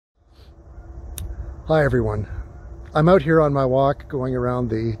Hi everyone. I'm out here on my walk going around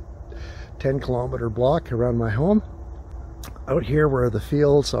the 10-kilometer block around my home. Out here where the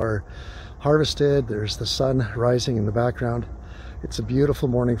fields are harvested, there's the sun rising in the background. It's a beautiful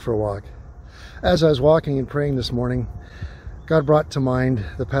morning for a walk. As I was walking and praying this morning, God brought to mind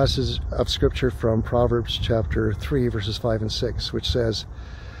the passage of scripture from Proverbs chapter 3 verses 5 and 6, which says,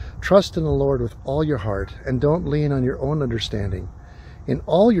 "Trust in the Lord with all your heart and don't lean on your own understanding. In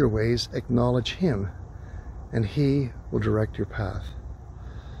all your ways acknowledge Him, and He will direct your path."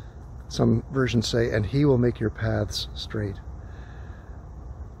 Some versions say, "and He will make your paths straight."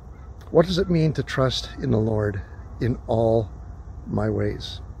 What does it mean to trust in the Lord in all my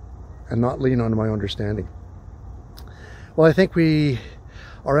ways and not lean on my own understanding? Well, I think we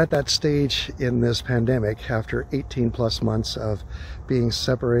are at that stage in this pandemic after 18 plus months of being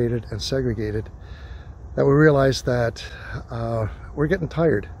separated and segregated that we realize that we're getting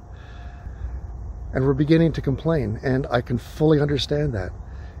tired and we're beginning to complain, and I can fully understand that.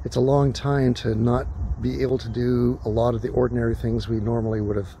 It's a long time to not be able to do a lot of the ordinary things we normally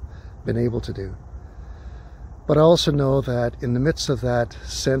would have been able to do. But I also know that in the midst of that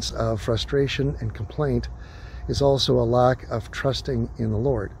sense of frustration and complaint is also a lack of trusting in the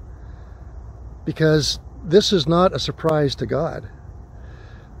Lord. Because this is not a surprise to God.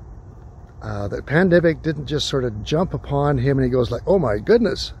 The pandemic didn't just sort of jump upon Him and He goes like, "Oh my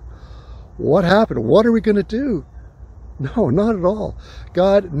goodness, what happened? What are we going to do?" No, not at all.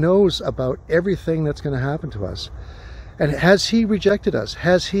 God knows about everything that's going to happen to us. And has He rejected us?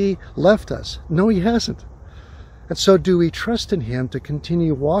 Has He left us? No, He hasn't. And so do we trust in Him to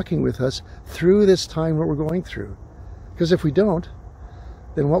continue walking with us through this time that we're going through? Because if we don't,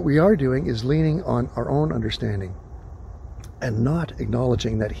 then what we are doing is leaning on our own understanding and not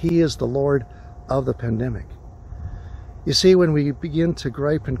acknowledging that He is the Lord of the pandemic. You see, when we begin to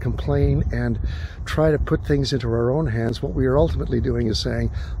gripe and complain and try to put things into our own hands, what we are ultimately doing is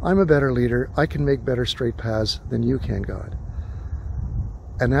saying, "I'm a better leader, I can make better straight paths than you can, God."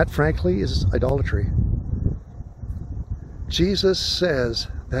 And that, frankly, is idolatry. Jesus says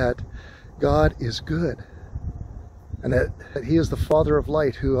that God is good and that He is the Father of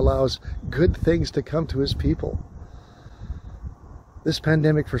light who allows good things to come to His people. This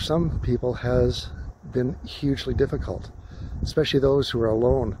pandemic for some people has been hugely difficult, especially those who are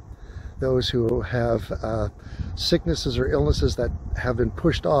alone, those who have sicknesses or illnesses that have been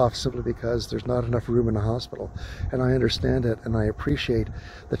pushed off simply because there's not enough room in the hospital. And I understand it, and I appreciate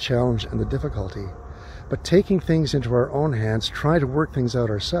the challenge and the difficulty. But taking things into our own hands, trying to work things out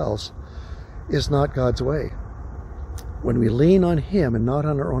ourselves, is not God's way. When we lean on Him and not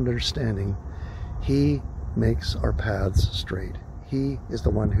on our own understanding, He makes our paths straight. He is the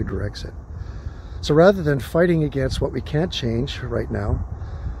one who directs it. So rather than fighting against what we can't change right now,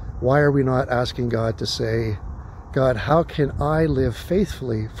 why are we not asking God to say, "God, how can I live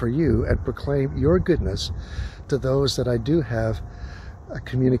faithfully for You and proclaim Your goodness to those that I do have a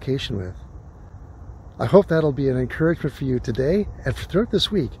communication with?" I hope that'll be an encouragement for you today and throughout this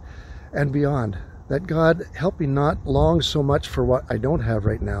week and beyond, that God help me not long so much for what I don't have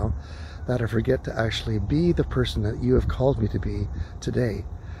right now, that I forget to actually be the person that You have called me to be today,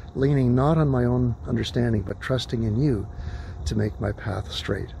 leaning not on my own understanding, but trusting in You to make my path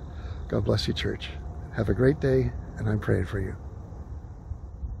straight. God bless you, church. Have a great day, and I'm praying for you.